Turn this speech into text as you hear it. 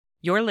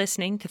You're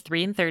listening to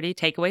 3 in 30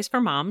 Takeaways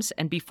for Moms,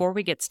 and before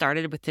we get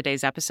started with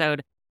today's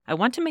episode, I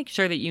want to make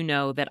sure that you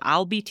know that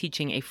I'll be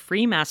teaching a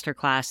free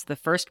masterclass the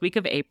first week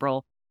of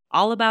April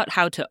all about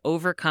how to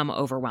overcome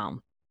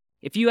overwhelm.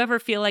 If you ever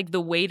feel like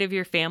the weight of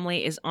your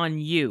family is on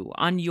you,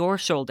 on your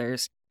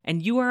shoulders,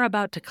 and you are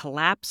about to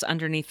collapse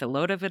underneath the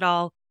load of it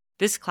all,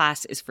 this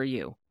class is for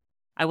you.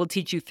 I will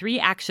teach you 3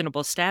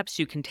 actionable steps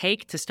you can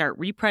take to start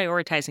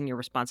reprioritizing your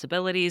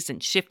responsibilities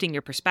and shifting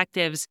your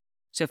perspectives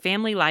so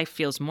family life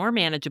feels more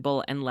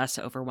manageable and less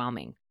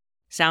overwhelming.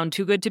 Sound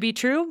too good to be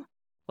true?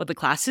 Well, the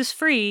class is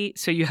free,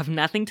 so you have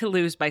nothing to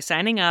lose by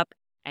signing up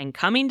and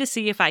coming to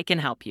see if I can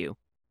help you.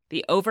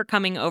 The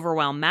Overcoming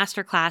Overwhelm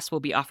Masterclass will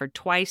be offered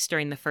twice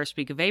during the first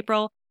week of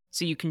April,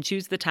 so you can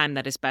choose the time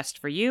that is best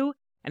for you,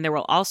 and there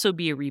will also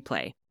be a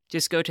replay.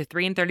 Just go to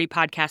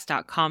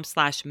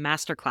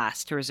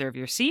 3in30podcast.com/masterclass to reserve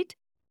your seat.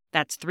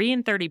 That's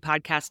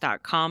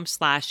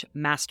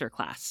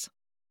 3in30podcast.com/masterclass.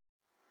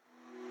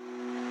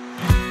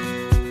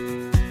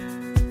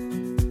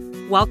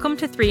 Welcome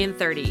to 3 in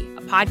 30,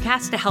 a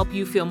podcast to help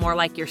you feel more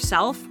like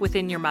yourself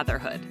within your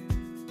motherhood.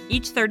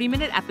 Each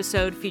 30-minute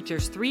episode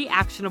features 3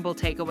 actionable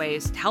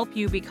takeaways to help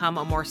you become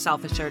a more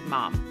self-assured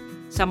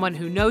mom, someone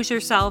who knows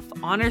yourself,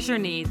 honors your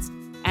needs,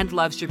 and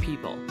loves your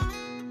people.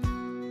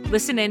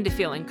 Listen in to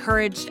feel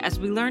encouraged as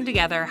we learn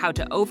together how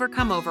to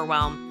overcome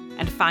overwhelm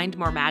and find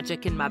more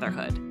magic in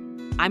motherhood.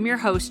 I'm your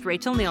host,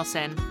 Rachel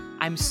Nielsen.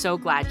 I'm so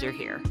glad you're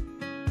here.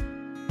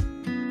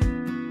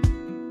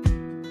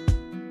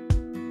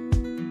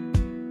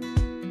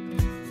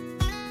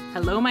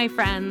 Hello, my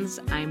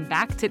friends. I'm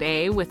back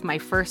today with my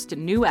first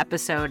new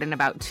episode in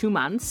about 2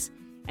 months,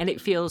 and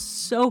it feels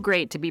so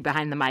great to be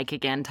behind the mic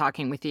again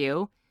talking with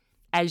you.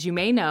 As you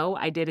may know,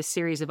 I did a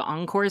series of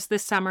encores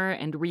this summer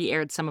and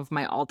re-aired some of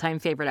my all-time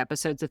favorite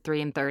episodes of 3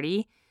 in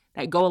 30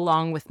 that go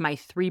along with my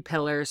 3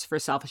 pillars for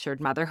self-assured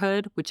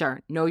motherhood, which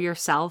are know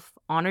yourself,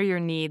 honor your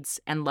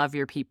needs, and love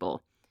your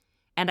people.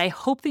 And I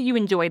hope that you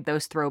enjoyed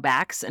those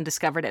throwbacks and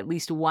discovered at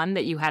least one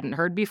that you hadn't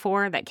heard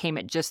before that came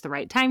at just the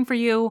right time for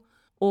you,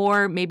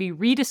 or maybe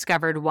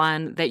rediscovered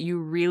one that you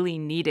really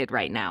needed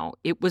right now.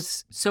 It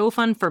was so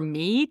fun for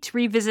me to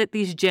revisit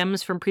these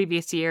gems from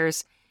previous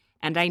years,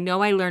 and I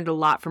know I learned a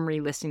lot from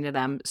re-listening to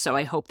them, so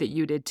I hope that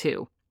you did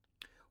too.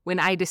 When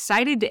I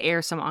decided to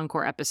air some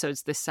encore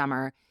episodes this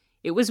summer,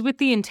 it was with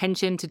the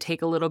intention to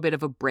take a little bit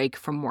of a break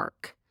from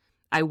work.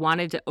 I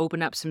wanted to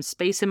open up some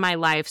space in my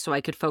life so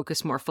I could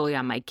focus more fully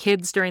on my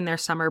kids during their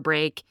summer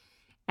break.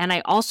 And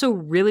I also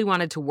really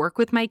wanted to work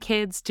with my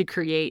kids to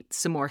create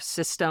some more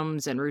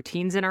systems and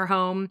routines in our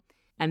home.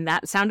 And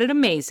that sounded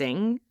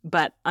amazing,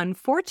 but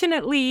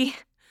unfortunately,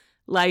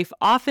 life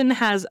often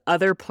has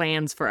other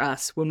plans for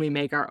us when we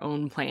make our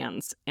own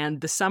plans.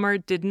 And the summer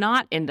did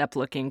not end up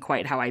looking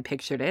quite how I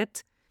pictured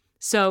it.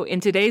 So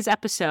in today's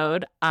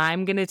episode,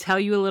 I'm going to tell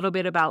you a little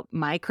bit about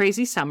my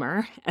crazy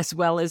summer, as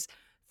well as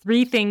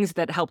 3 things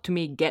that helped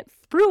me get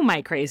through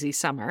my crazy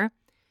summer.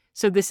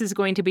 So this is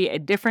going to be a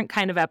different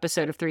kind of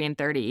episode of 3 in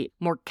 30,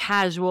 more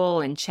casual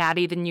and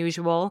chatty than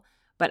usual,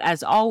 but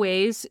as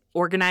always,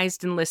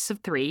 organized in lists of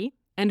 3,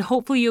 and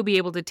hopefully you'll be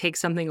able to take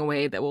something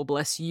away that will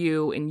bless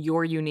you in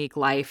your unique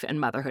life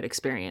and motherhood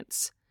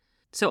experience.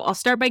 So I'll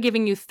start by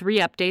giving you 3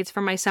 updates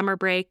from my summer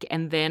break,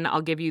 and then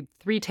I'll give you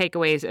 3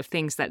 takeaways of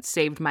things that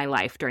saved my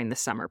life during the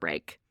summer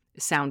break.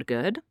 Sound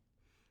good?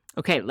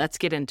 Okay, let's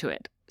get into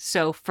it.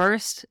 So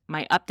first,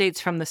 my updates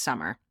from the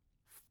summer.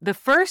 The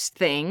first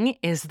thing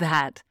is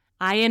that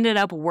I ended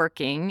up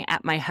working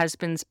at my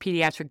husband's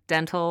pediatric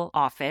dental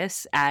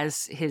office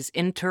as his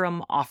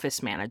interim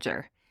office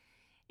manager.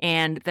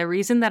 And the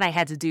reason that I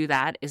had to do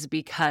that is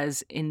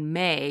because in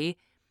May,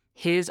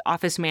 his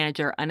office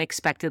manager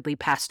unexpectedly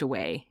passed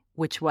away,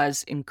 which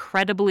was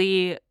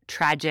incredibly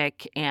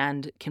tragic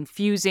and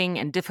confusing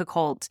and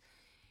difficult.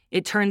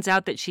 It turns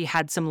out that she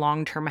had some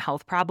long-term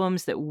health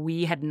problems that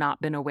we had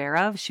not been aware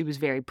of. She was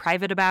very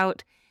private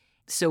about.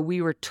 So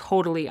we were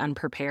totally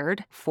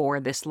unprepared for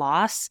this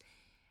loss,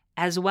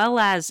 as well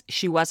as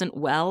she wasn't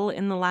well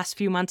in the last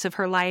few months of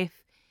her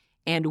life,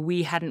 and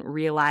we hadn't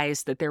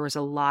realized that there was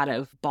a lot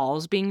of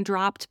balls being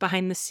dropped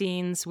behind the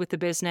scenes with the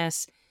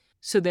business.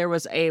 So there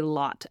was a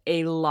lot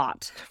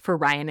for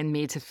Ryan and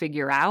me to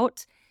figure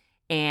out,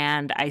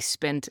 and I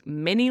spent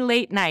many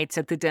late nights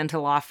at the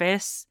dental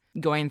office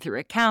going through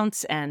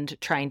accounts and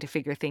trying to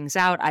figure things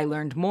out. I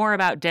learned more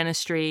about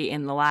dentistry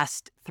in the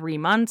last 3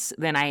 months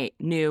than I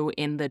knew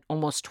in the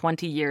almost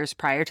 20 years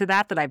prior to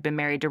that I've been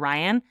married to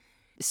Ryan.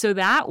 So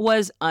that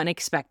was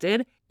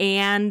unexpected,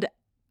 and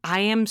I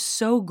am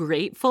so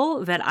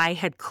grateful that I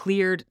had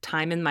cleared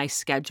time in my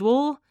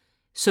schedule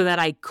so that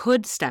I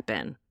could step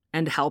in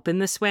and help in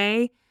this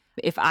way.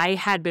 If I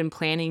had been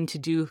planning to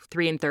do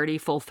 3 in 30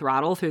 full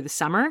throttle through the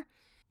summer,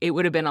 it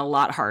would have been a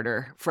lot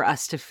harder for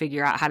us to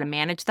figure out how to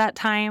manage that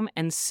time.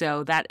 And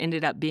so that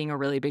ended up being a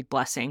really big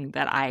blessing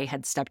that I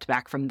had stepped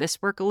back from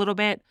this work a little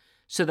bit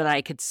so that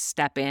I could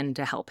step in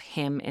to help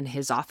him in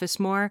his office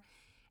more.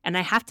 And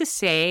I have to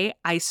say,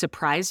 I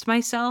surprised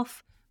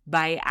myself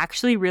by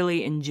actually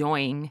really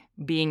enjoying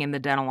being in the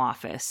dental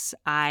office.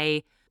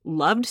 I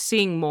loved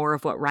seeing more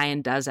of what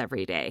Ryan does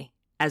every day.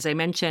 As I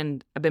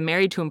mentioned, I've been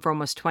married to him for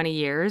almost 20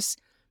 years.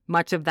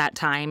 Much of that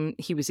time,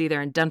 he was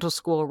either in dental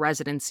school,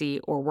 residency,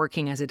 or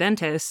working as a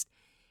dentist.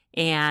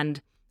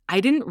 And I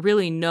didn't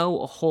really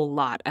know a whole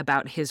lot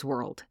about his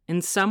world.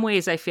 In some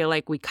ways, I feel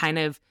like we kind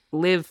of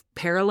live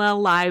parallel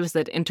lives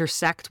that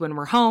intersect when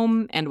we're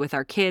home and with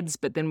our kids,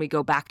 but then we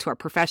go back to our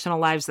professional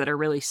lives that are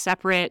really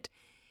separate.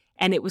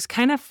 And it was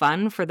kind of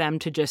fun for them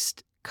to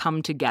just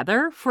come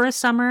together for a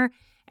summer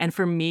and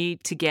for me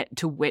to get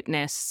to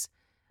witness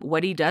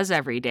what he does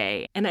every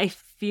day. And I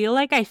feel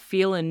like I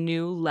feel a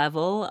new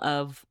level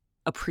of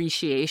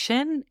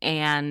appreciation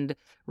and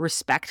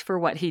respect for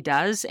what he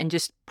does and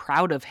just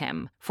proud of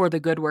him for the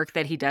good work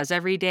that he does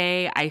every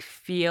day. I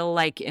feel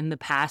like in the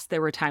past, there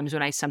were times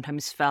when I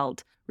sometimes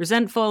felt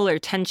resentful or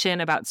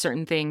tension about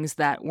certain things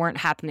that weren't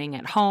happening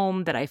at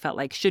home that I felt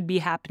like should be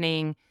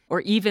happening,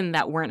 or even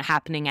that weren't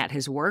happening at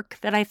his work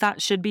that I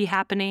thought should be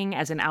happening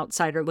as an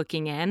outsider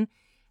looking in.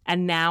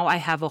 And now I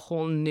have a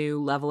whole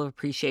new level of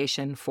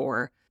appreciation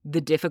for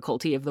the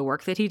difficulty of the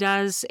work that he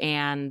does,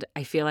 and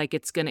I feel like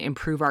it's going to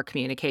improve our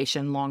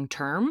communication long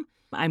term.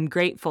 I'm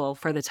grateful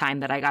for the time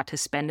that I got to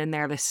spend in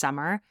there this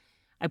summer.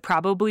 I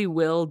probably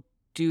will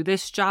do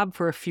this job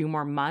for a few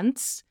more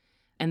months,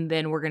 and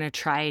then we're going to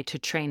try to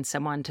train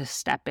someone to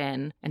step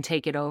in and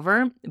take it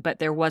over. But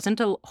there wasn't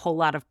a whole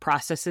lot of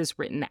processes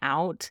written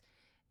out,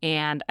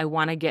 and I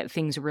want to get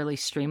things really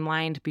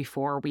streamlined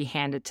before we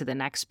hand it to the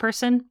next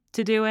person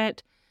to do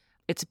it.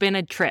 It's been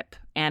a trip,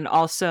 and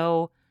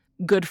also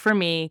good for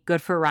me,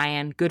 good for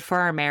Ryan, good for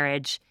our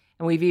marriage.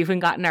 And we've even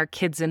gotten our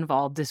kids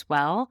involved as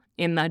well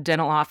in the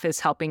dental office,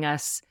 helping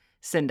us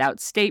send out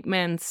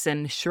statements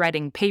and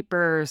shredding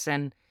papers.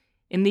 And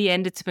in the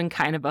end, it's been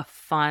kind of a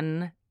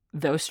fun,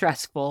 though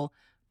stressful,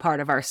 part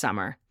of our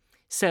summer.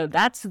 So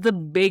that's the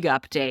big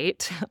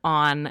update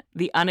on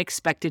the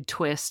unexpected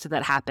twist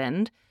that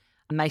happened.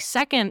 My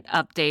second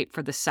update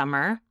for the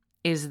summer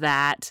is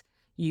that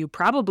you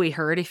probably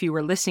heard, if you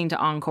were listening to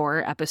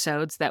Encore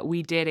episodes, that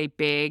we did a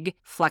big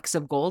Flecks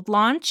of Gold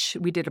launch.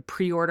 We did a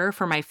pre-order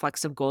for my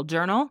Flecks of Gold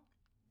journal.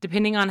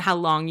 Depending on how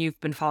long you've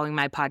been following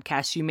my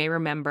podcast, you may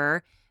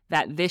remember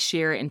that this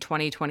year in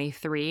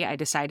 2023, I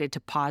decided to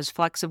pause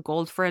Flecks of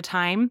Gold for a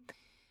time.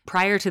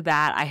 Prior to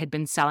that, I had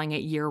been selling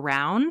it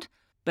year-round,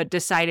 but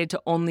decided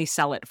to only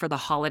sell it for the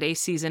holiday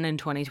season in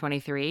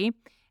 2023.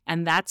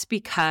 And that's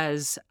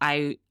because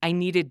I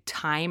needed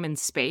time and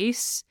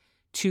space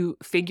to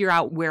figure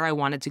out where I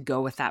wanted to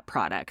go with that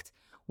product.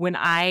 When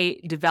I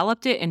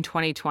developed it in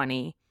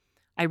 2020,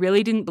 I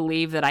really didn't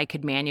believe that I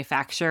could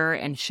manufacture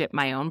and ship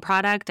my own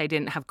product. I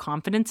didn't have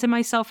confidence in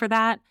myself for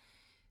that.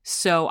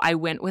 So I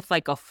went with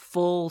like a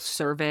full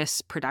service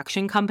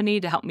production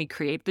company to help me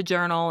create the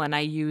journal, and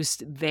I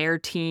used their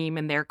team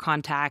and their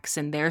contacts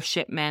and their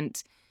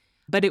shipment.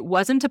 But it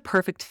wasn't a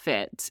perfect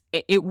fit.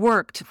 It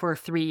worked for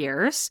 3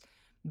 years.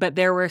 But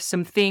there were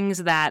some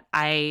things that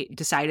I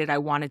decided I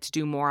wanted to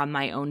do more on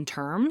my own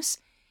terms.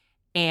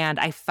 And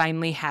I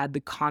finally had the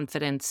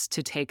confidence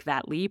to take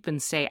that leap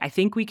and say, I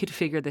think we could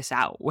figure this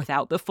out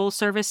without the full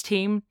service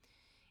team.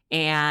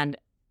 And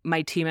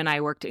my team and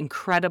I worked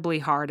incredibly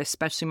hard,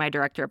 especially my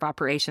director of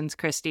operations,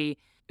 Christy,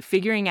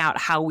 figuring out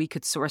how we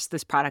could source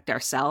this product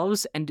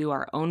ourselves and do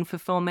our own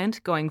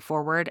fulfillment going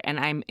forward. And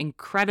I'm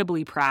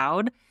incredibly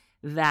proud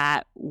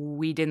that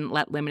we didn't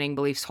let limiting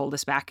beliefs hold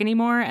us back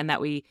anymore, and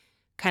that we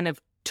kind of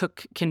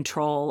took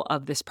control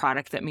of this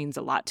product that means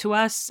a lot to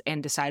us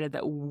and decided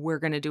that we're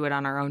going to do it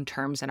on our own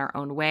terms and our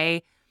own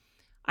way.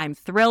 I'm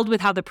thrilled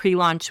with how the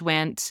pre-launch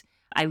went.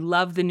 I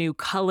love the new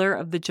color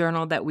of the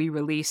journal that we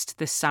released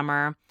this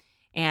summer.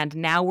 And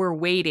now we're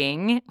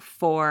waiting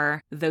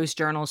for those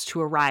journals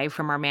to arrive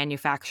from our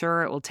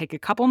manufacturer. It will take a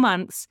couple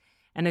months.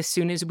 And as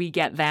soon as we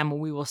get them,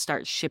 we will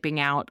start shipping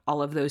out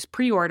all of those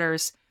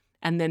pre-orders,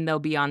 and then they'll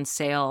be on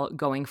sale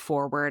going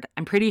forward.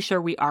 I'm pretty sure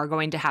we are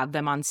going to have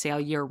them on sale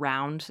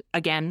year-round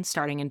again,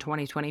 starting in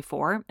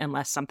 2024,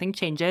 unless something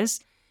changes.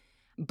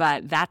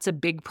 But that's a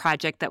big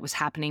project that was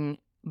happening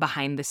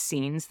behind the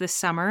scenes this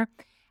summer,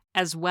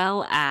 as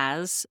well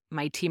as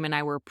my team and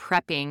I were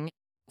prepping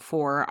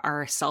for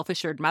our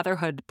Self-Assured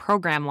Motherhood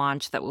program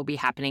launch that will be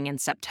happening in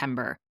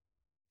September.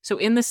 So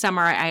in the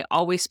summer, I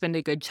always spend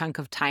a good chunk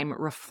of time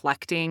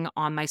reflecting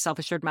on my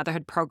Self-Assured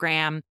Motherhood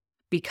program,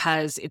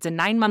 because it's a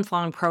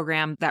 9-month-long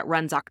program that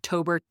runs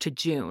October to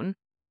June.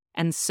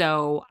 And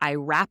so I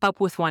wrap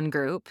up with one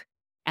group,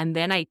 and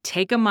then I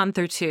take a month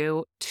or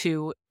two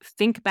to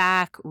think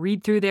back,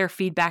 read through their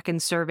feedback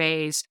and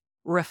surveys,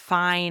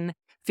 refine,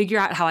 figure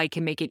out how I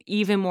can make it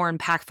even more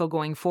impactful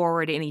going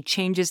forward, any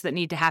changes that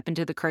need to happen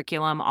to the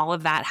curriculum. All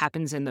of that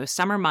happens in those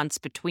summer months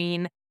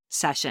between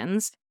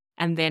sessions.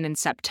 And then in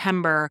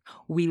September,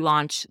 we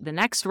launch the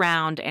next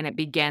round, and it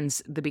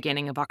begins the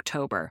beginning of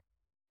October.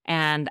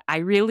 And I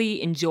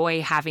really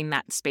enjoy having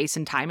that space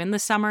and time in the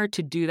summer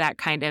to do that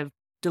kind of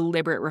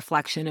deliberate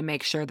reflection and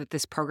make sure that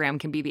this program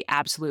can be the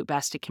absolute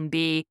best it can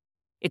be.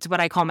 It's what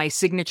I call my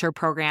signature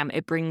program.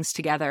 It brings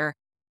together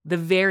the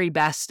very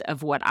best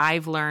of what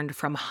I've learned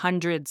from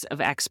hundreds of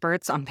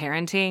experts on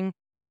parenting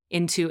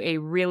into a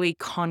really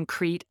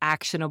concrete,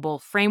 actionable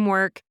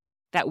framework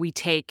that we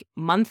take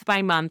month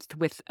by month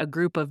with a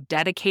group of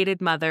dedicated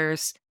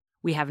mothers.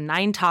 We have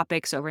 9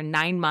 topics over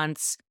 9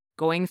 months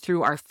going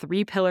through our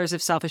 3 pillars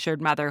of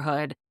self-assured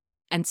motherhood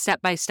and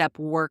step-by-step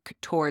work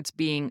towards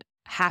being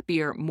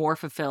happier, more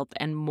fulfilled,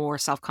 and more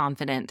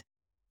self-confident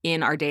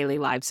in our daily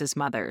lives as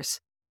mothers.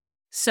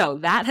 So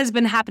that has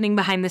been happening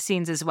behind the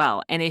scenes as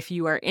well. And if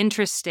you are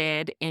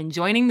interested in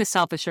joining the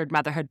Self-Assured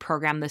Motherhood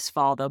program this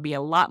fall, there'll be a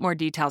lot more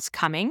details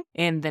coming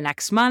in the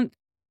next month.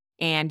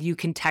 And you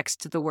can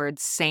text the word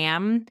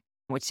SAM,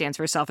 which stands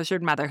for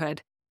Self-Assured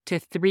Motherhood, to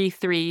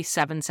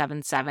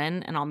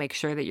 33777, and I'll make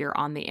sure that you're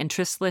on the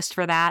interest list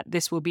for that.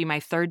 This will be my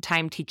 3rd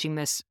time teaching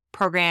this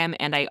program,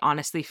 and I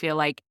honestly feel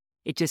like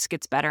it just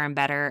gets better and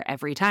better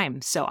every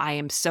time. So I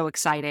am so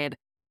excited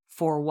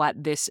for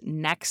what this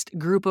next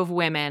group of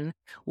women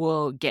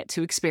will get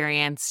to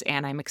experience,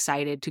 and I'm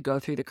excited to go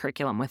through the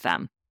curriculum with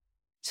them.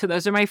 So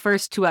those are my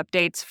first 2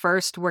 updates.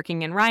 First,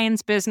 working in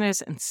Ryan's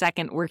business, and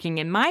second, working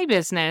in my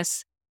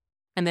business.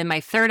 And then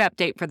my 3rd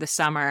update for the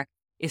summer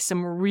is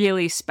some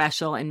really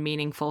special and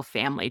meaningful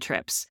family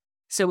trips.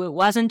 So it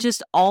wasn't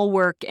just all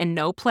work and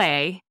no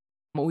play.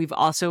 We've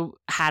also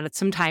had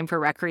some time for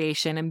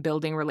recreation and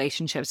building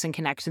relationships and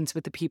connections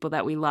with the people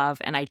that we love,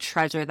 and I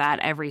treasure that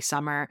every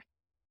summer.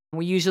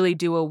 We usually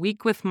do a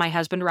week with my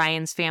husband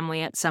Ryan's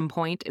family at some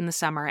point in the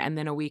summer, and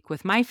then a week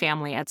with my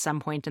family at some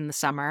point in the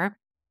summer.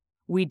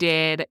 We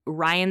did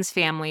Ryan's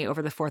family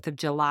over the 4th of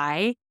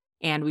July,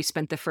 and we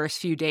spent the first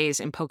few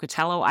days in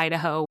Pocatello,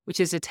 Idaho, which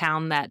is a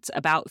town that's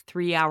about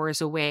 3 hours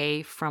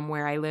away from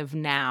where I live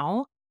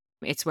now.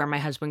 It's where my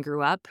husband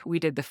grew up. We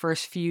did the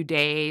first few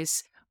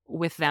days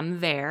with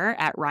them there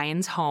at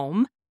Ryan's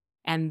home,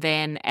 and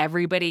then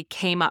everybody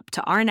came up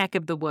to our neck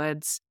of the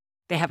woods.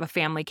 They have a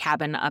family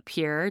cabin up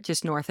here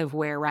just north of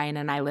where Ryan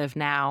and I live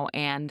now,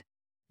 and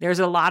there's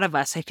a lot of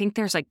us. I think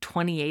there's like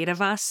 28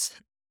 of us.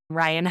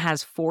 Ryan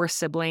has 4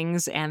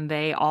 siblings, and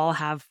they all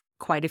have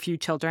quite a few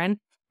children,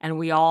 and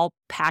we all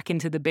pack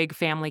into the big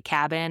family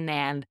cabin,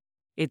 and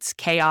it's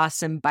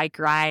chaos and bike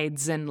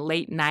rides and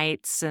late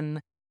nights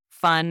and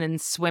fun and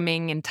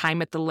swimming and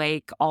time at the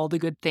lake, all the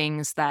good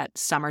things that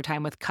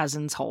summertime with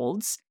cousins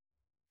holds.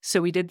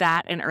 So we did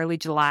that in early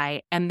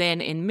July. And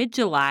then in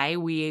mid-July,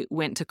 we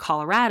went to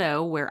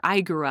Colorado, where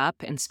I grew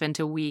up, and spent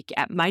a week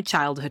at my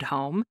childhood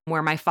home,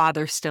 where my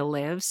father still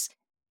lives.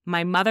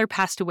 My mother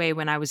passed away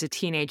when I was a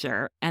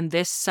teenager, and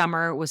this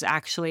summer was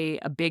actually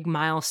a big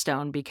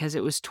milestone because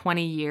it was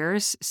 20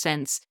 years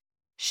since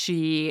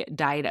she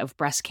died of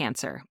breast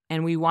cancer.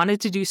 And we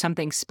wanted to do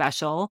something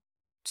special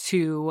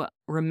to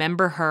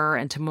remember her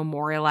and to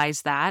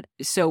memorialize that.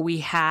 So we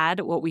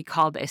had what we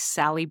called a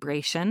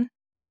Sallybration.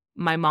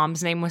 My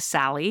mom's name was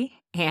Sally,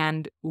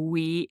 and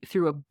we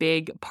threw a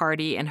big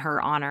party in her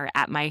honor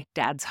at my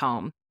dad's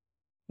home.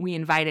 We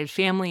invited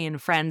family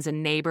and friends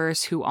and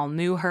neighbors who all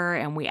knew her,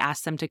 and we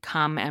asked them to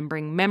come and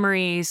bring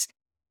memories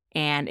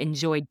and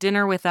enjoy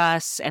dinner with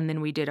us. And then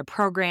we did a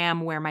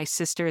program where my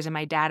sisters and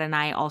my dad and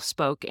I all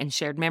spoke and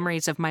shared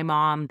memories of my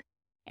mom.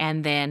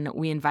 And then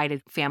we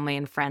invited family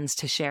and friends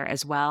to share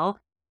as well.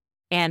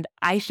 And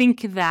I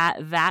think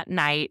that that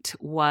night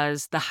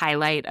was the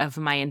highlight of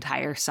my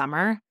entire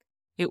summer.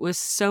 It was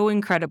so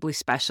incredibly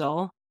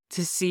special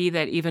to see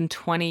that even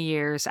 20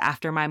 years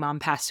after my mom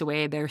passed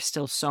away, there's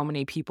still so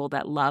many people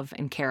that love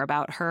and care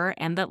about her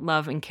and that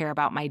love and care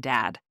about my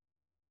dad.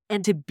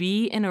 And to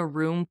be in a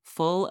room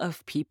full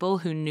of people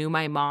who knew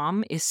my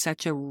mom is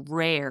such a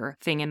rare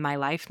thing in my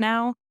life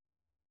now.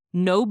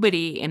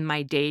 Nobody in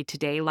my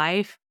day-to-day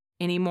life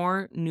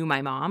anymore knew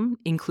my mom,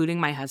 including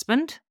my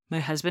husband. My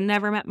husband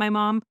never met my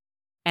mom.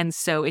 And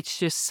so it's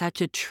just such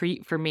a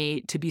treat for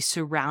me to be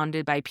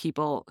surrounded by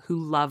people who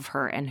love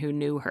her and who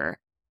knew her.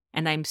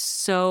 And I'm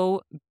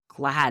so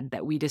glad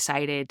that we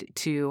decided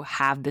to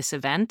have this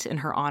event in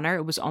her honor.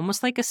 It was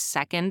almost like a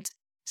second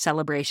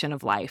celebration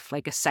of life,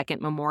 like a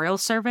second memorial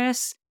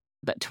service,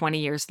 but 20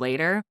 years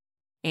later.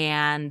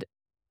 And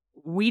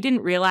we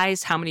didn't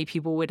realize how many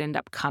people would end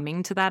up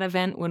coming to that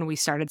event when we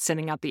started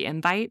sending out the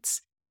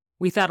invites.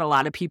 We thought a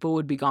lot of people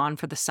would be gone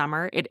for the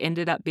summer. It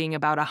ended up being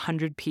about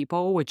 100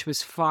 people, which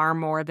was far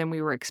more than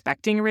we were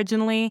expecting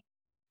originally.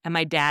 And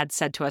my dad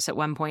said to us at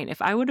one point,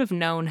 if I would have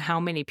known how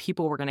many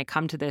people were going to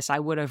come to this, I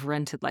would have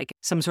rented like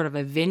some sort of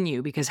a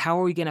venue, because how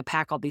are we going to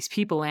pack all these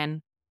people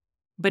in?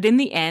 But in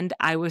the end,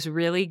 I was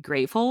really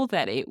grateful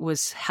that it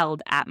was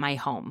held at my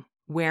home,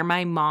 where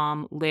my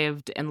mom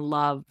lived and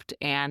loved,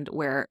 and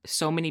where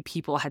so many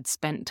people had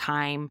spent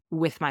time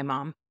with my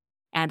mom.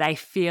 And I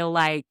feel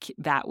like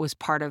that was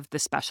part of the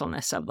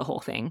specialness of the whole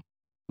thing.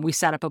 We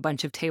set up a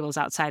bunch of tables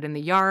outside in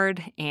the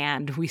yard,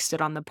 and we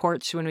stood on the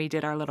porch when we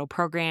did our little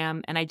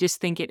program. And I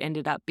just think it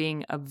ended up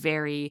being a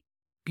very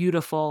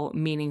beautiful,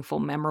 meaningful,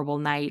 memorable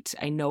night.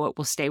 I know it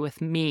will stay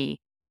with me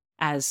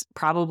as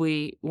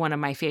probably one of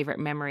my favorite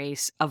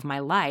memories of my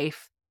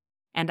life.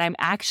 And I'm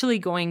actually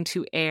going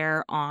to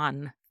air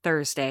on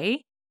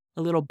Thursday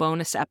a little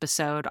bonus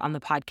episode on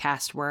the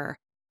podcast where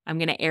I'm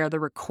going to air the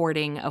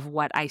recording of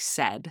what I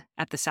said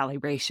at the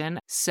celebration.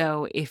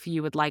 So if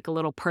you would like a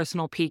little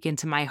personal peek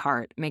into my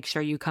heart, make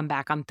sure you come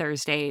back on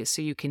Thursday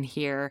so you can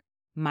hear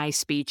my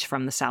speech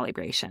from the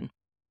celebration.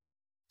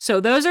 So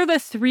those are the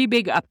 3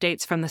 big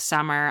updates from the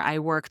summer. I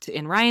worked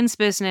in Ryan's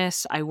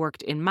business, I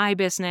worked in my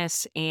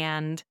business,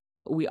 and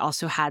we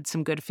also had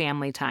some good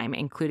family time,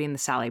 including the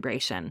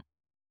celebration.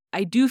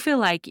 I do feel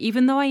like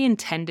even though I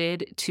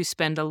intended to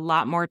spend a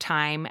lot more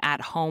time at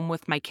home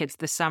with my kids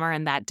this summer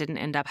and that didn't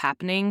end up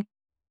happening,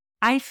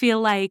 I feel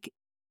like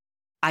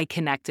I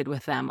connected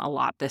with them a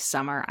lot this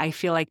summer. I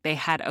feel like they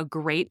had a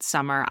great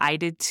summer. I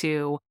did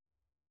too.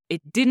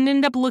 It didn't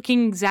end up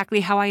looking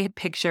exactly how I had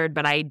pictured,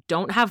 but I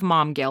don't have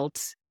mom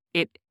guilt.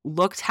 It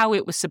looked how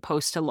it was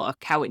supposed to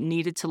look, how it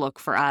needed to look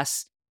for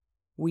us.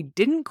 We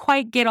didn't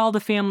quite get all the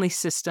family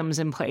systems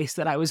in place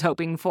that I was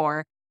hoping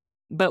for,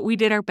 but we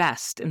did our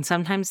best, and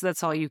sometimes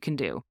that's all you can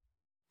do.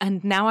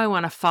 And now I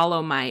want to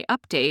follow my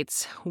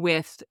updates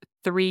with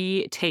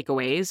 3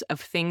 takeaways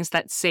of things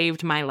that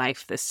saved my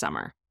life this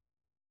summer.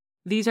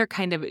 These are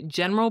kind of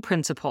general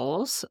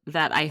principles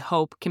that I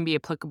hope can be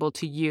applicable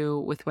to you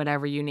with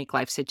whatever unique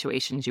life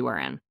situations you are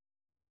in.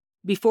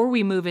 Before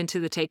we move into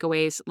the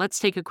takeaways, let's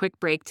take a quick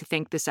break to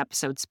thank this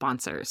episode's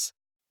sponsors.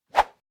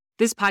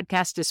 This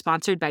podcast is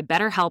sponsored by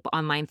BetterHelp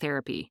Online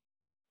Therapy.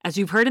 As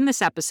you've heard in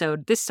this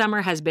episode, this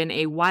summer has been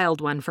a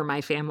wild one for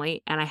my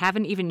family, and I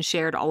haven't even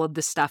shared all of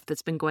the stuff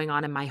that's been going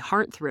on in my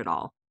heart through it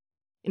all.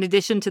 In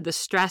addition to the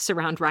stress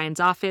around Ryan's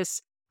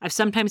office, I've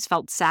sometimes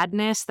felt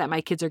sadness that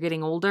my kids are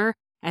getting older,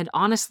 and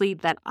honestly,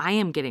 that I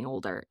am getting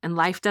older, and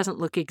life doesn't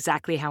look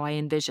exactly how I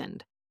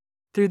envisioned.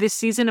 Through this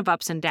season of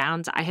ups and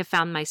downs, I have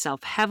found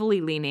myself heavily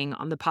leaning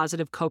on the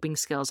positive coping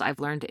skills I've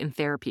learned in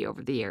therapy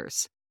over the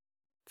years.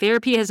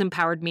 Therapy has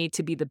empowered me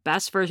to be the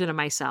best version of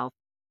myself,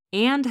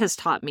 and has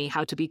taught me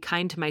how to be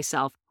kind to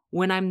myself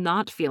when I'm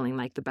not feeling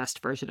like the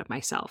best version of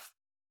myself.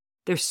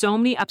 There's so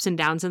many ups and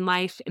downs in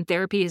life, and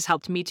therapy has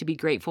helped me to be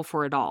grateful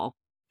for it all,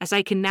 as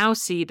I can now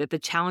see that the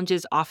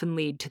challenges often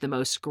lead to the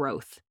most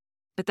growth.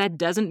 But that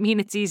doesn't mean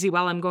it's easy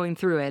while I'm going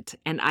through it,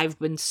 and I've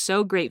been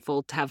so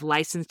grateful to have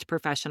licensed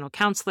professional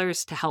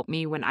counselors to help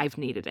me when I've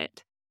needed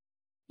it.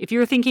 If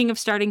you're thinking of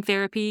starting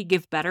therapy,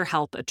 give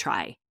BetterHelp a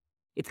try.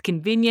 It's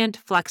convenient,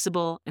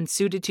 flexible, and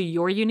suited to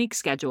your unique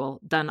schedule,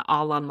 done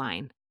all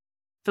online.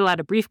 Fill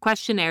out a brief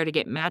questionnaire to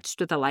get matched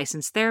with a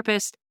licensed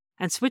therapist,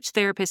 and switch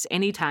therapists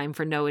anytime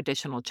for no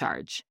additional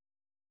charge.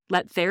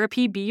 Let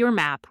therapy be your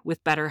map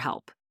with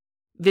BetterHelp.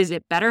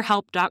 Visit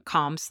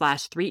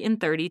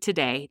betterhelp.com/3in30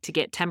 today to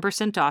get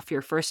 10% off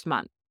your first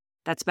month.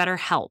 That's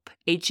BetterHelp,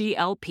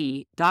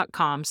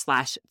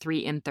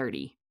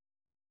 HELP.com/3in30.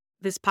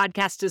 This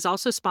podcast is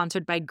also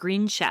sponsored by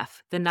Green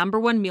Chef, the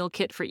 #1 meal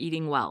kit for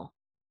eating well.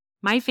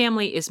 My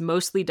family is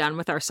mostly done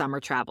with our summer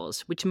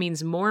travels, which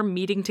means more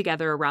meeting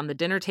together around the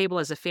dinner table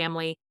as a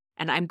family,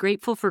 and I'm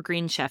grateful for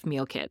Green Chef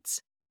meal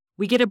kits.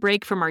 We get a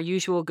break from our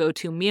usual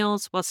go-to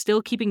meals while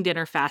still keeping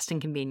dinner fast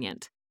and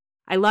convenient.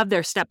 I love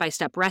their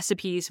step-by-step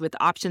recipes with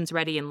options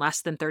ready in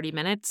less than 30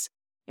 minutes,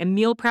 and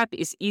meal prep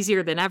is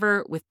easier than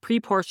ever with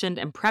pre-portioned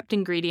and prepped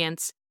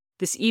ingredients.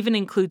 This even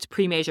includes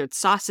pre-measured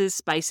sauces,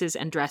 spices,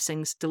 and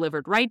dressings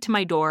delivered right to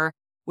my door,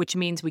 which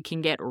means we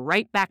can get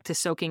right back to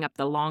soaking up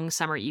the long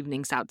summer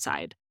evenings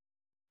outside.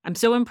 I'm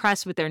so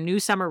impressed with their new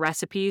summer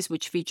recipes,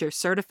 which feature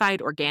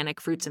certified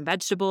organic fruits and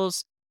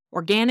vegetables,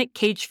 organic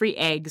cage-free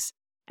eggs,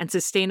 and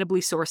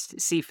sustainably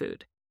sourced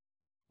seafood.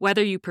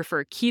 Whether you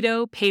prefer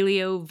keto,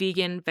 paleo,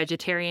 vegan,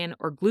 vegetarian,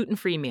 or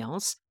gluten-free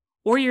meals,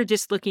 or you're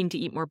just looking to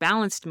eat more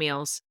balanced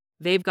meals,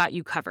 they've got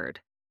you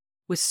covered.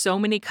 With so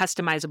many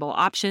customizable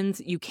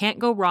options, you can't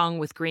go wrong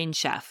with Green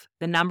Chef,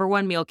 the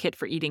 #1 meal kit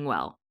for eating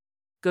well.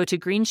 Go to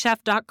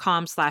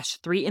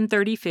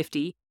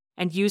greenchef.com/3in3050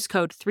 and use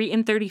code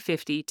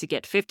 3in3050 to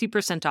get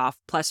 50% off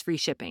plus free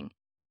shipping.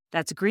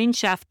 That's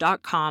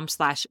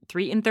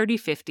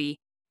greenchef.com/3in3050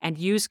 and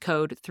use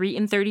code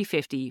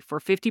 3in3050 for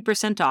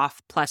 50%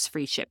 off plus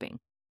free shipping.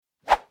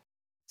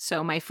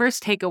 So my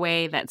first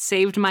takeaway that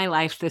saved my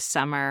life this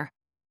summer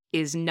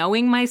is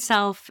knowing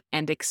myself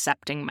and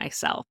accepting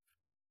myself.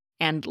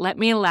 And let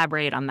me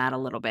elaborate on that a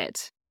little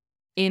bit.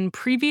 In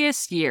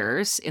previous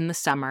years in the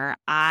summer,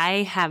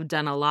 I have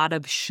done a lot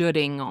of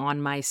shoulding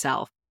on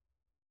myself.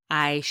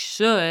 I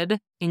should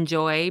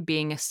enjoy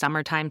being a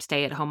summertime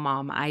stay-at-home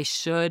mom. I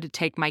should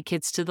take my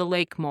kids to the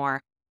lake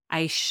more.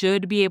 I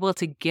should be able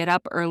to get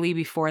up early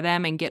before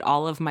them and get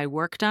all of my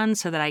work done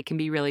so that I can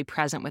be really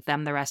present with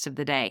them the rest of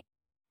the day.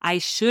 I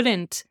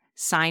shouldn't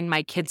sign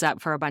my kids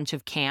up for a bunch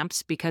of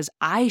camps because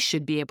I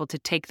should be able to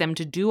take them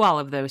to do all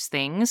of those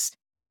things.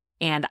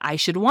 And I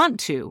should want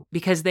to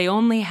because they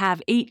only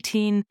have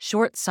 18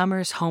 short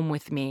summers home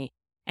with me.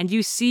 And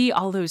you see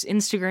all those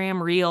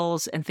Instagram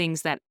reels and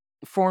things that,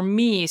 for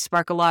me,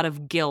 spark a lot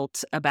of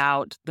guilt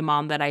about the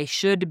mom that I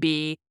should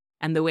be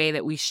and the way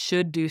that we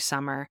should do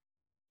summer.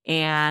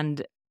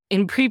 And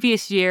in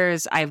previous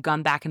years, I've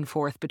gone back and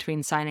forth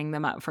between signing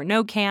them up for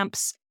no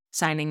camps,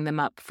 signing them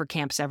up for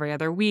camps every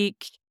other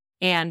week.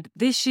 And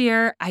this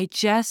year, I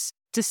just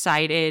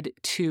decided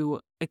to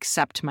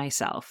accept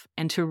myself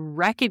and to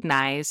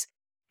recognize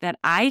that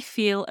I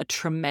feel a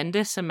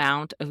tremendous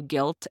amount of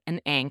guilt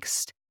and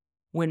angst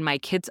when my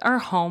kids are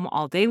home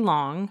all day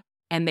long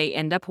and they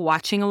end up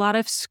watching a lot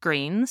of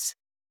screens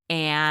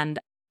and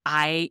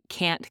I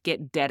can't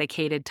get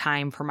dedicated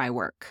time for my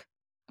work.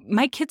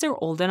 My kids are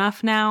old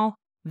enough now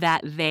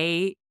that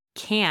they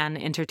can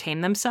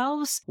entertain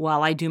themselves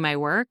while I do my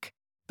work,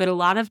 but a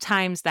lot of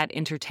times that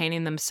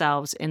entertaining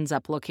themselves ends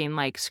up looking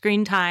like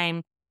screen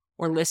time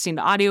or listening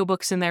to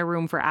audiobooks in their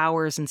room for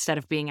hours instead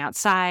of being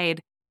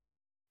outside.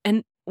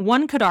 And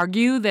one could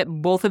argue that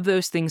both of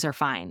those things are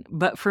fine.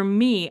 But for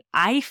me,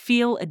 I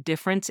feel a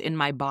difference in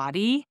my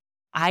body.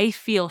 I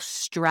feel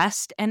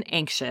stressed and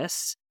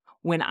anxious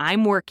when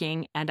I'm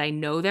working and I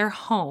know they're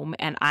home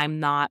and I'm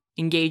not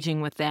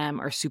engaging with them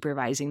or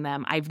supervising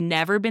them. I've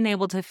never been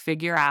able to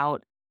figure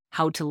out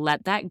how to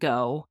let that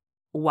go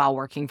while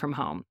working from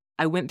home.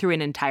 I went through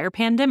an entire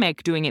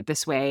pandemic doing it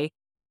this way.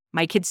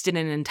 My kids did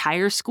an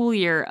entire school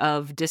year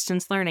of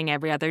distance learning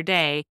every other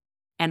day,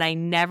 and I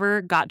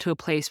never got to a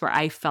place where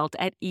I felt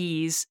at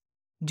ease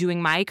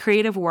doing my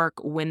creative work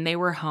when they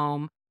were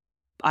home.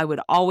 I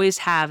would always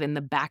have in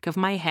the back of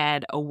my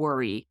head a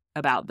worry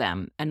about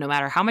them. And no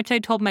matter how much I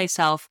told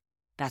myself,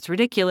 that's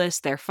ridiculous,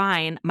 they're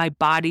fine, my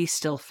body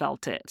still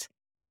felt it.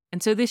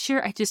 And so this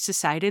year, I just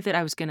decided that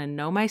I was going to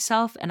know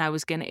myself and I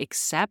was going to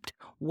accept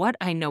what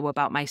I know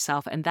about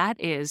myself. And that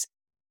is,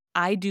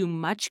 I do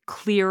much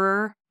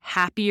clearer,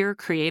 happier,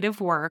 creative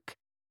work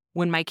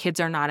when my kids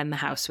are not in the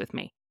house with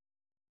me.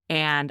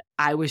 And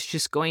I was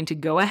just going to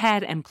go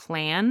ahead and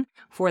plan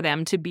for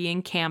them to be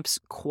in camps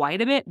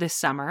quite a bit this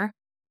summer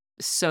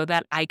so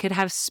that I could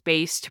have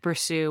space to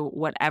pursue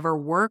whatever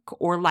work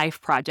or life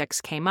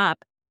projects came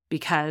up.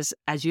 Because,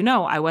 as you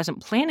know, I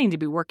wasn't planning to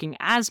be working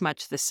as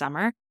much this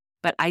summer,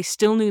 but I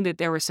still knew that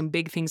there were some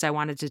big things I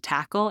wanted to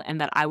tackle and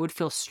that I would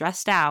feel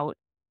stressed out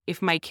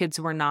if my kids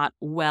were not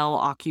well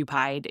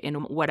occupied in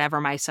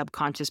whatever my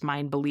subconscious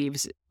mind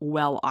believes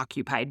well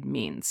occupied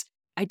means.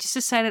 I just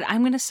decided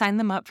I'm going to sign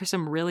them up for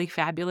some really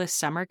fabulous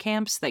summer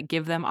camps that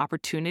give them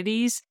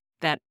opportunities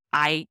that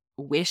I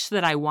wish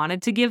that I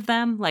wanted to give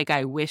them. Like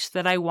I wish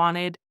that I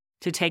wanted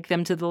to take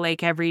them to the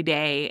lake every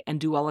day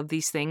and do all of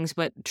these things.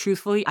 But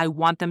truthfully, I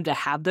want them to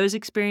have those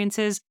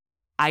experiences.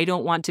 I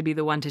don't want to be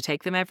the one to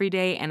take them every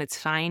day, and it's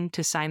fine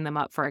to sign them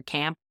up for a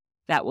camp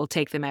that will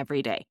take them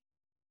every day.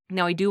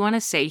 Now, I do want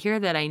to say here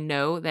that I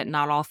know that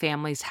not all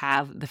families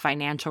have the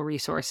financial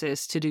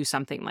resources to do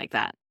something like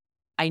that.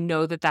 I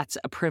know that that's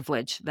a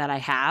privilege that I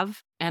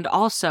have. And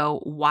also,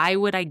 why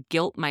would I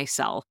guilt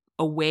myself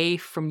away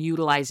from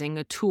utilizing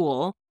a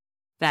tool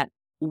that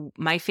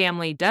my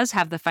family does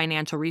have the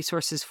financial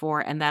resources for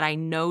and that I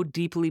know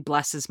deeply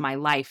blesses my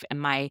life and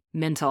my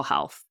mental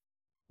health?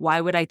 Why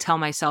would I tell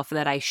myself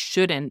that I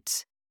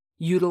shouldn't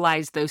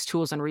utilize those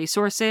tools and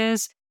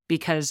resources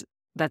because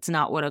that's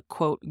not what a,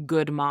 quote,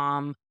 good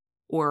mom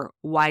or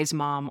wise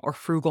mom or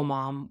frugal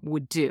mom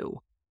would do?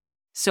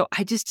 So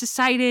I just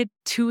decided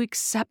to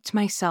accept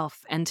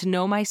myself and to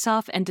know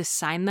myself and to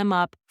sign them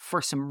up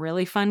for some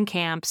really fun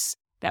camps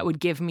that would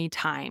give me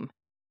time.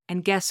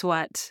 And guess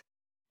what?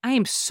 I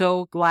am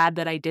so glad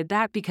that I did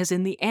that because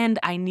in the end,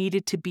 I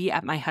needed to be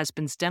at my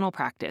husband's dental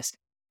practice.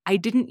 I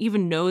didn't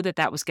even know that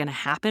that was going to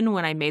happen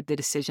when I made the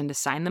decision to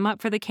sign them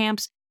up for the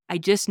camps. I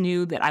just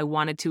knew that I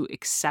wanted to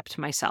accept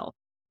myself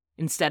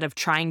instead of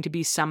trying to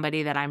be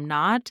somebody that I'm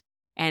not.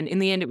 And in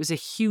the end, it was a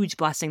huge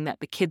blessing that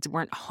the kids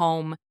weren't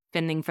home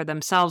fending for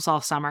themselves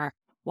all summer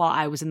while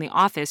I was in the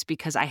office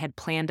because I had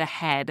planned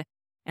ahead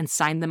and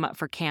signed them up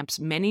for camps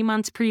many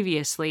months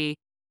previously,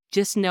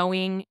 just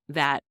knowing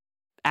that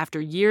after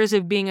years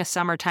of being a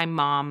summertime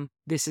mom,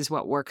 this is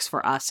what works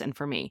for us and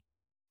for me.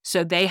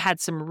 So they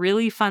had some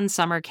really fun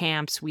summer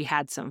camps. We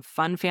had some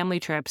fun family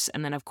trips.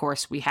 And then, of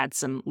course, we had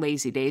some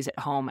lazy days at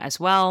home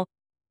as well.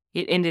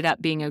 It ended up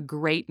being a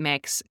great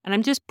mix. And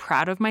I'm just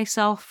proud of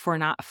myself for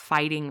not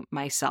fighting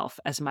myself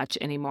as much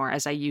anymore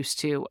as I used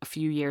to a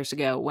few years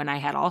ago when I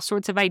had all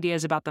sorts of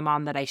ideas about the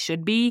mom that I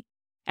should be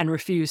and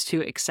refused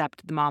to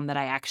accept the mom that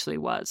I actually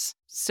was.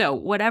 So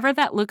whatever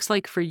that looks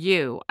like for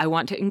you, I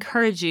want to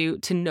encourage you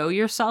to know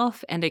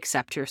yourself and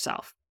accept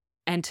yourself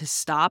and to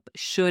stop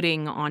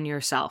shoulding on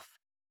yourself.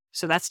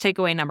 So that's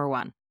takeaway number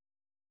one.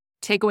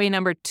 Takeaway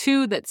number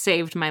two that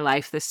saved my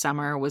life this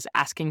summer was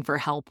asking for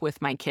help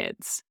with my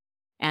kids.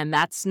 And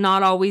that's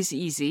not always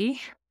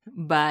easy,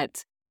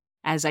 but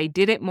as I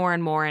did it more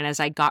and more and as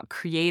I got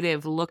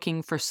creative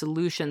looking for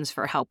solutions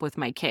for help with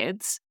my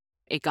kids,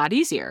 it got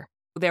easier.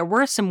 There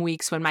were some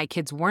weeks when my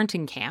kids weren't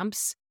in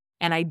camps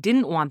and I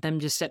didn't want them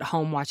just at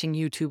home watching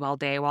YouTube all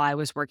day while I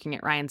was working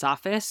at Ryan's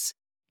office.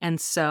 And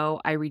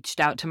so I reached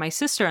out to my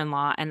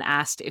sister-in-law and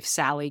asked if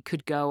Sally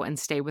could go and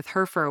stay with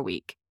her for a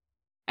week.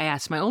 I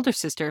asked my older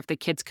sister if the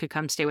kids could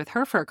come stay with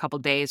her for a couple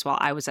days while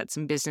I was at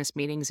some business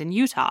meetings in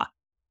Utah.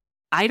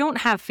 I don't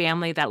have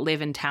family that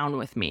live in town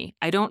with me.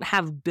 I don't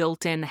have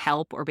built-in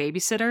help or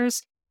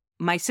babysitters.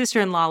 My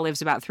sister-in-law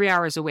lives about 3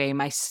 hours away.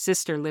 My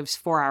sister lives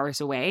 4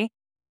 hours away.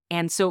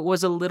 And so it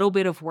was a little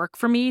bit of work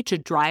for me to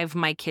drive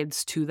my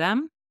kids to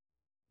them.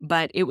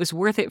 But it was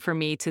worth it for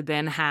me to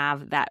then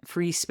have that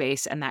free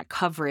space and that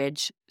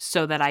coverage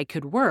so that I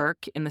could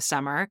work in the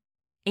summer.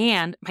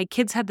 And my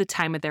kids had the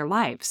time of their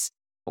lives.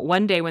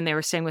 One day when they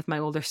were staying with my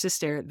older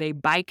sister, they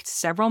biked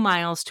several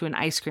miles to an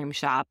ice cream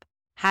shop,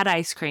 had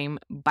ice cream,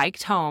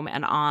 biked home,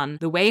 and on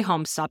the way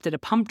home stopped at a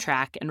pump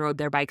track and rode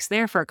their bikes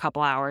there for a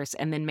couple hours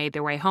and then made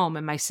their way home.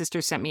 And my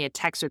sister sent me a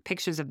text with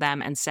pictures of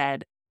them and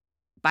said,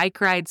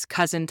 "Bike rides,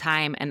 cousin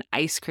time, and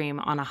ice cream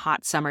on a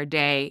hot summer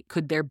day.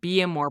 Could there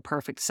be a more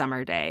perfect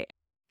summer day?"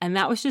 And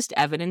that was just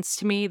evidence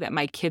to me that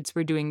my kids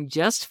were doing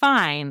just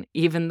fine,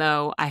 even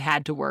though I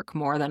had to work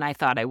more than I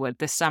thought I would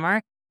this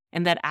summer,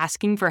 and that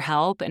asking for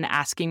help and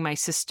asking my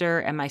sister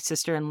and my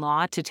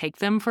sister-in-law to take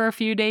them for a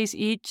few days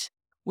each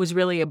was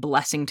really a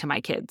blessing to my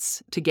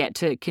kids to get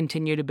to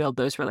continue to build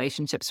those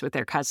relationships with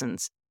their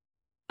cousins.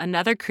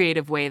 Another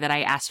creative way that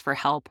I asked for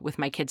help with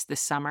my kids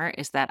this summer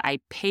is that I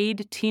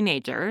paid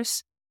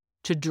teenagers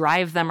to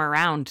drive them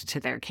around to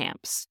their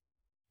camps.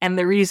 And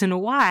the reason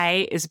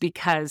why is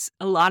because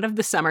a lot of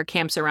the summer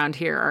camps around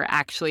here are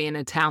actually in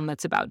a town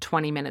that's about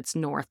 20 minutes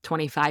north,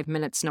 25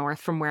 minutes north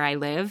from where I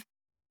live.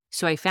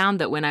 So I found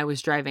that when I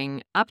was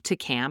driving up to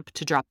camp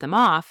to drop them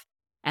off,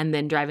 and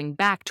then driving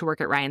back to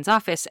work at Ryan's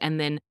office, and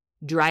then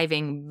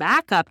driving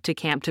back up to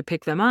camp to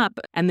pick them up,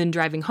 and then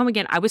driving home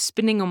again, I was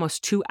spending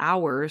almost 2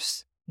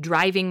 hours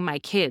driving my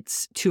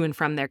kids to and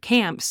from their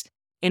camps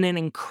in an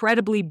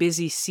incredibly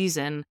busy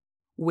season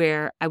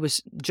where I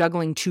was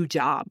juggling 2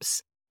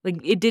 jobs. Like,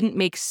 it didn't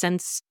make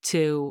sense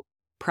to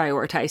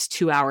prioritize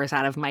 2 hours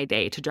out of my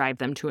day to drive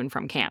them to and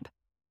from camp.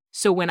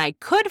 So when I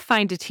could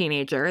find a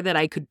teenager that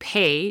I could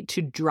pay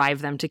to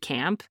drive them to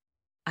camp,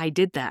 I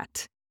did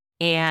that.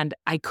 And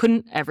I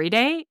couldn't every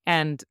day,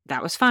 and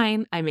that was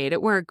fine. I made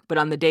it work. But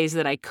on the days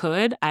that I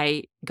could,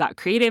 I got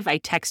creative. I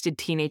texted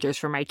teenagers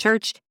from my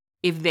church.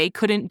 If they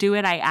couldn't do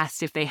it, I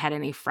asked if they had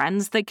any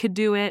friends that could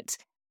do it.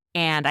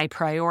 And I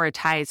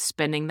prioritized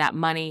spending that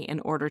money in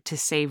order to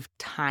save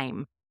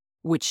time,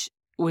 which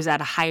was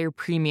at a higher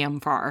premium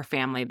for our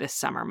family this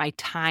summer. My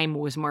time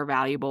was more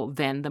valuable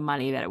than the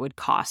money that it would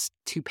cost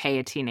to pay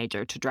a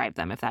teenager to drive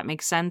them, if that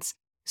makes sense.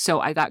 So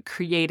I got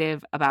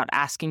creative about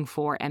asking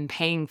for and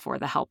paying for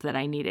the help that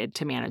I needed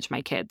to manage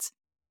my kids.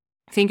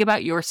 Think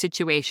about your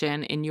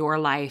situation in your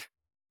life.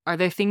 Are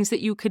there things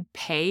that you could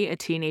pay a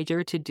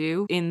teenager to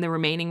do in the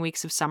remaining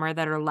weeks of summer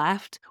that are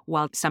left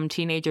while some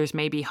teenagers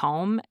may be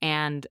home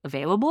and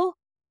available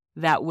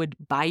that would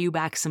buy you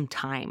back some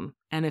time?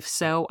 And if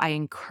so, I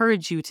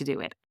encourage you to do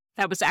it.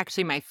 That was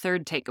actually my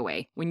third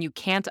takeaway. When you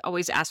can't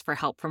always ask for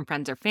help from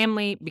friends or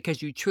family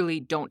because you truly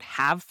don't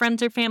have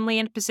friends or family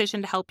in a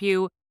position to help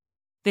you,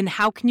 then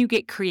how can you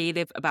get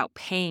creative about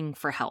paying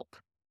for help?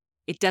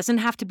 It doesn't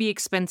have to be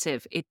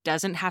expensive. It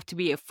doesn't have to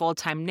be a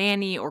full-time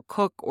nanny or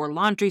cook or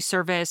laundry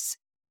service.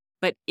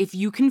 But if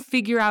you can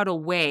figure out a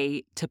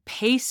way to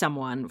pay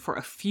someone for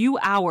a few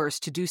hours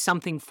to do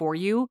something for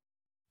you,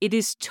 it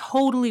is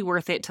totally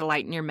worth it to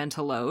lighten your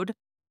mental load.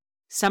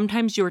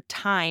 Sometimes your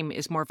time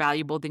is more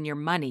valuable than your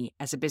money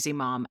as a busy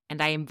mom,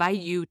 and I invite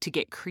you to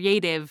get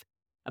creative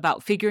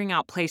about figuring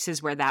out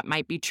places where that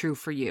might be true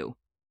for you.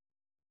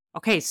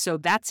 Okay, so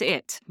that's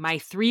it. My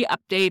 3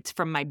 updates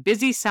from my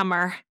busy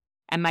summer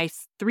and my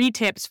 3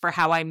 tips for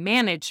how I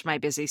managed my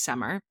busy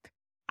summer.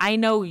 I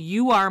know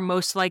you are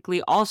most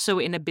likely also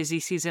in a busy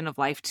season of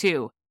life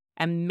too,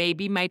 and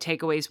maybe my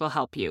takeaways will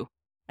help you.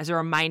 As a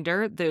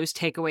reminder, those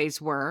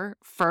takeaways were,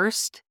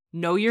 first,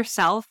 know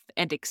yourself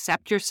and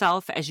accept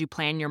yourself as you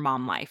plan your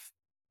mom life.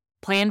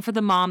 Plan for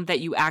the mom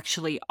that you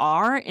actually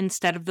are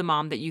instead of the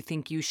mom that you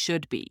think you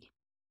should be.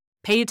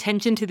 Pay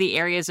attention to the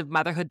areas of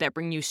motherhood that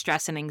bring you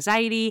stress and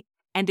anxiety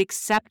and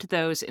accept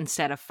those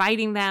instead of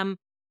fighting them,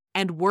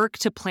 and work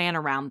to plan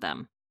around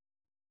them.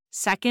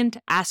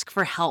 Second, ask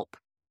for help.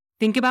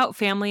 Think about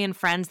family and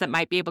friends that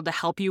might be able to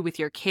help you with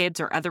your kids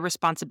or other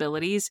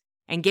responsibilities,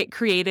 and get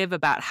creative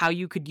about how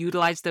you could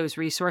utilize those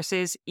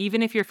resources,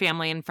 even if your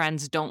family and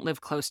friends don't live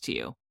close to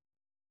you.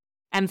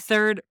 And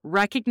third,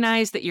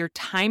 recognize that your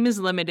time is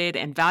limited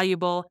and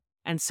valuable,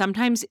 and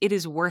sometimes it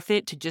is worth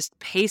it to just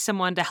pay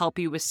someone to help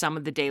you with some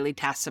of the daily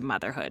tasks of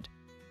motherhood.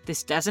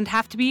 This doesn't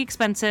have to be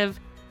expensive,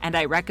 and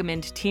I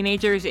recommend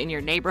teenagers in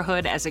your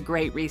neighborhood as a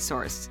great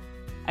resource.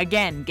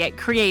 Again, get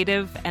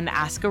creative and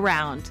ask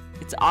around.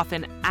 It's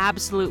often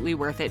absolutely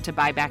worth it to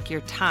buy back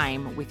your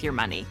time with your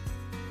money.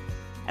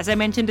 As I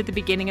mentioned at the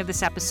beginning of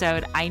this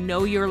episode, I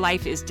know your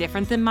life is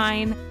different than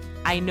mine.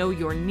 I know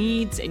your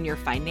needs and your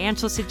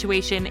financial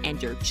situation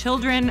and your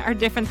children are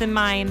different than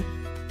mine.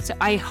 So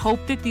I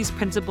hope that these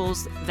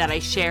principles that I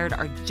shared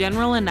are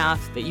general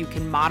enough that you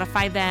can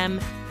modify them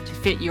to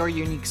fit your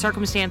unique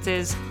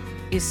circumstances,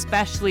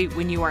 especially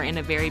when you are in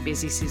a very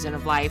busy season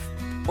of life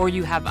or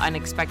you have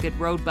unexpected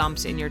road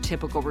bumps in your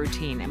typical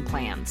routine and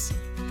plans.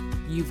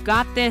 You've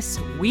got this.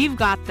 We've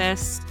got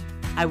this.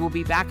 I will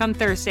be back on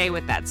Thursday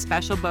with that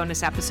special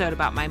bonus episode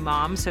about my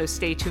mom, so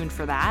stay tuned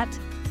for that.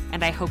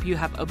 And I hope you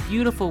have a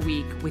beautiful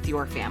week with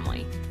your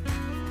family.